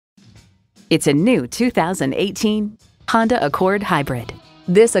It's a new 2018 Honda Accord Hybrid.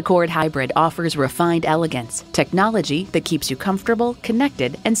 This Accord Hybrid offers refined elegance, technology that keeps you comfortable,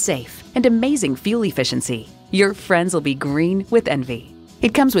 connected, and safe, and amazing fuel efficiency. Your friends will be green with envy.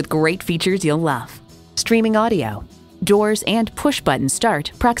 It comes with great features you'll love: streaming audio, doors and push-button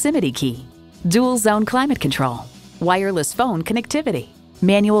start proximity key, dual zone climate control, wireless phone connectivity,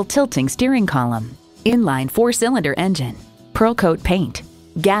 manual tilting steering column, inline 4-cylinder engine, pearl coat paint,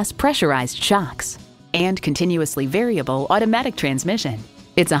 gas pressurized shocks, and continuously variable automatic transmission.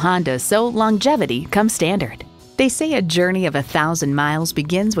 It's a Honda, so longevity comes standard. They say a journey of 1,000 miles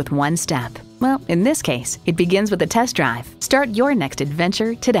begins with one step. Well, in this case, it begins with a test drive. Start your next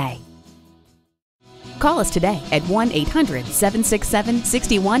adventure today. Call us today at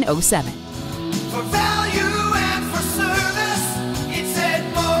 1-800-767-6107.